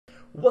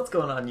What's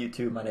going on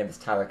YouTube? My name is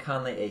Tyler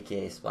Conley,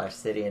 aka Splash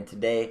City, and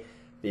today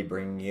I'll be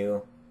bringing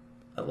you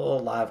a little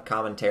live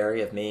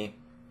commentary of me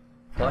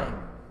playing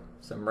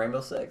some Rainbow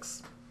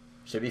Six.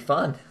 Should be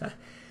fun.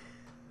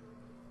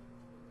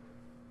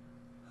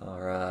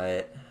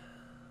 Alright.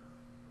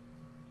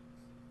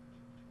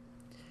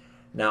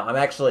 Now, I'm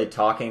actually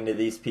talking to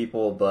these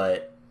people,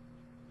 but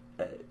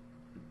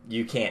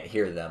you can't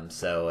hear them,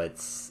 so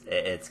it's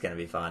gonna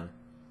be fun.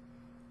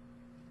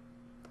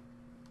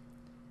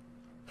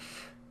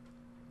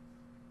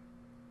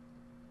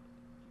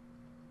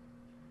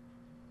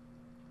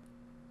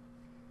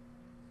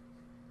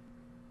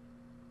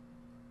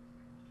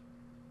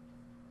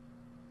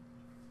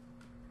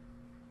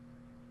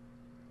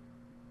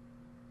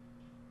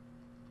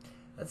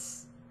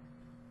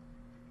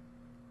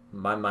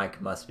 My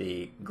mic must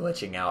be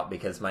glitching out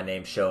because my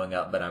name's showing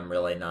up, but I'm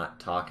really not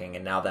talking.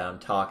 And now that I'm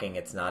talking,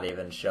 it's not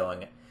even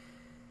showing.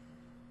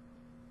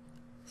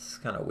 It's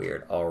kind of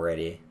weird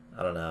already.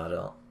 I don't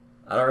know.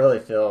 I don't really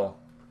feel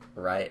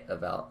right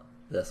about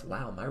this.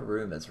 Wow, my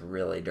room is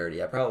really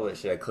dirty. I probably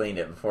should have cleaned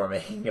it before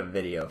making a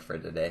video for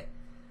today.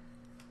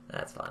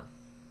 That's fine.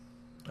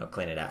 I'll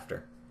clean it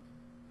after.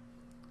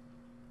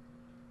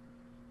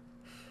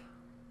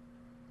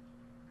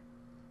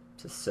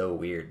 It's just so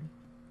weird.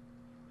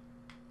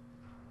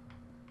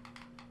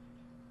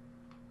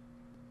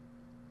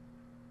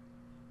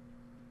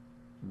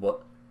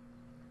 What?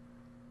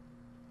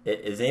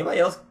 Is anybody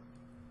else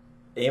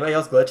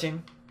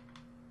glitching?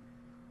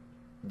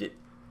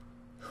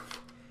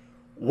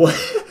 What?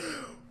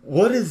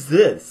 What is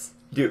this?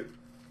 Dude.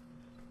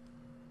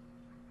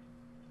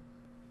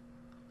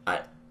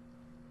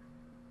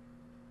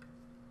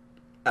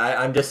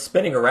 I'm just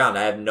spinning around.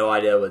 I have no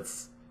idea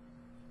what's...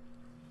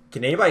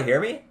 Can anybody hear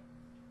me?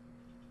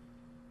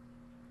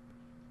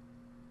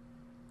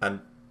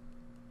 I'm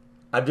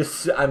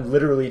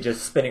literally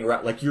just spinning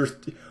around. Like,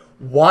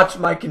 watch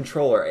my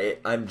controller.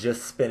 I'm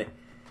just spinning.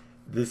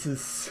 This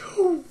is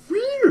so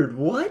weird.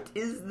 What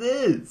is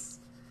this?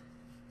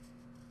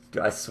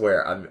 Dude, I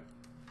swear,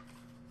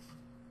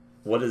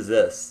 what is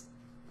this?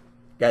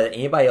 Guys,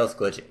 anybody else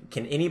glitching?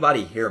 Can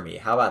anybody hear me?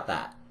 How about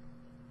that?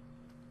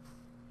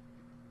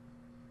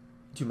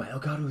 Dude, my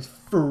Elgato is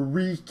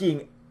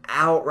freaking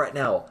out right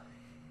now.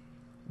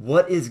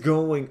 What is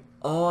going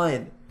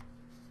on?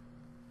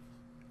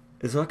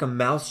 Is there like a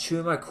mouse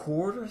chewing my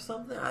cord or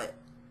something?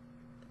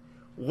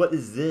 What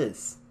is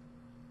this?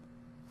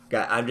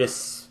 God, I'm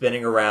just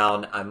spinning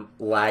around. I'm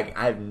lagging.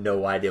 I have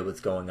no idea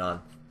what's going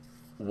on.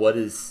 What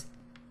is...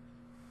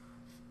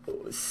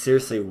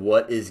 Seriously,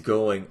 what is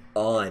going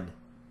on?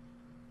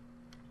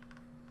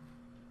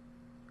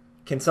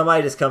 Can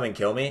somebody just come and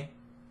kill me?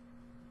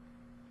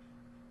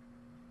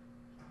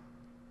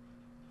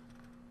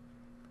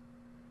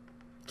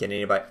 Can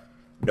anybody...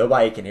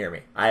 Nobody can hear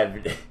me. I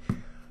have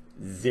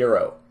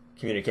zero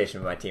communication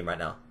with my team right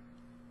now.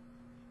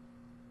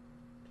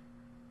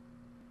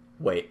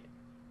 Wait.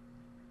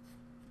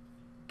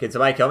 Can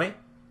somebody kill me?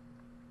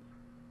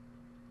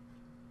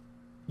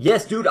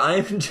 Yes, dude,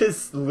 I'm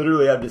just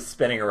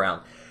spinning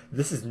around.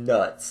 This is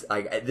nuts.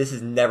 This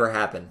has never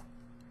happened.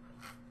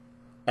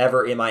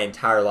 Ever in my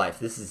entire life.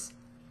 This is...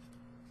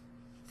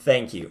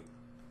 Thank you.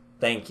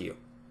 Thank you.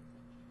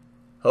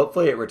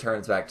 Hopefully it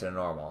returns back to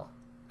normal.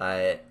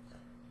 This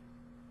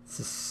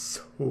is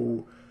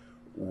so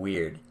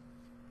weird.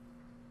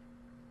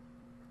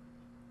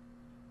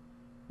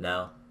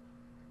 No.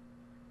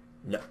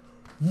 No.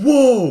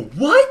 Whoa!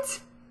 What?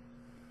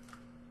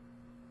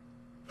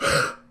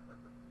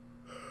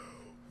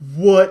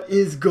 What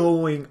is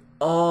going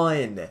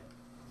on?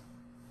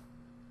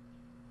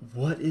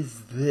 What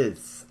is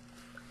this?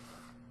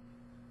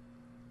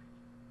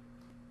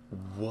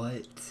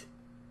 What?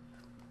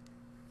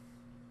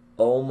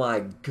 Oh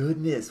my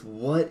goodness,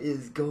 what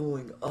is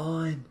going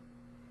on?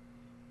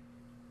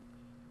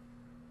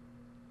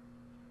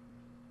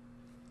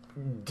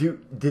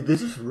 Dude, did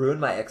this just ruin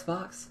my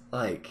Xbox?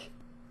 Like...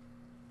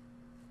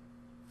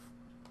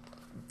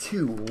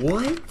 Dude,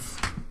 what?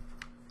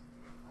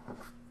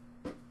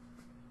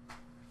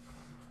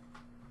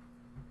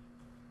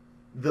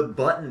 The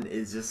button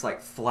is just like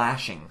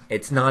flashing.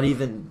 It's not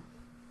even...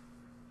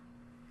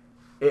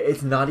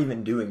 It's not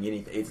even doing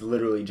anything. It's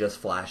literally just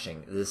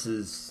flashing. This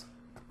is...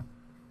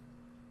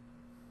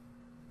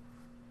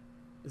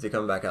 Is it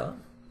coming back up?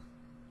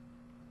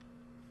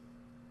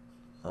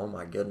 Oh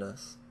my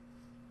goodness.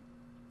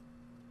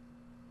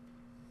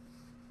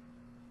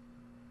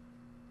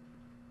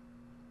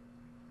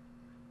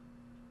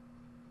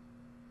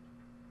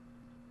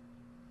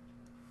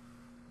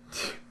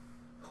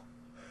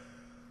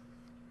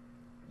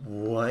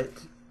 What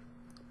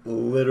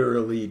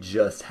literally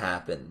just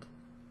happened?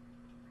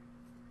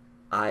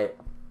 That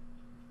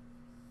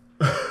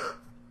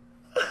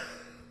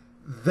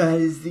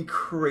is the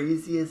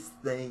craziest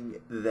thing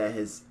that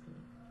has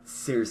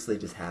seriously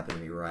just happened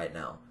to me right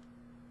now.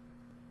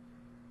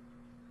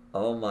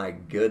 Oh my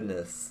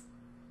goodness.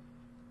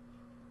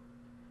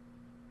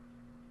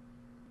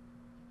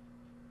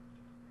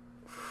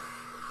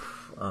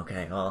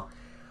 Okay, well,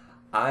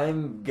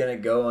 I'm gonna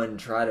go and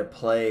try to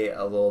play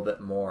a little bit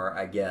more,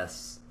 I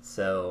guess.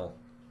 So,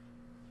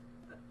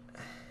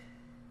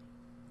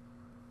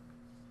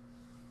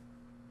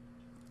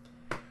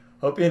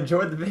 hope you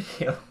enjoyed the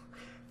video. If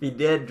you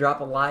did,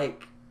 drop a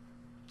like,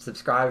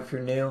 subscribe if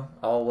you're new.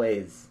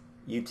 Always,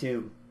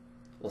 YouTube.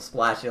 We'll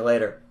splash you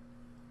later.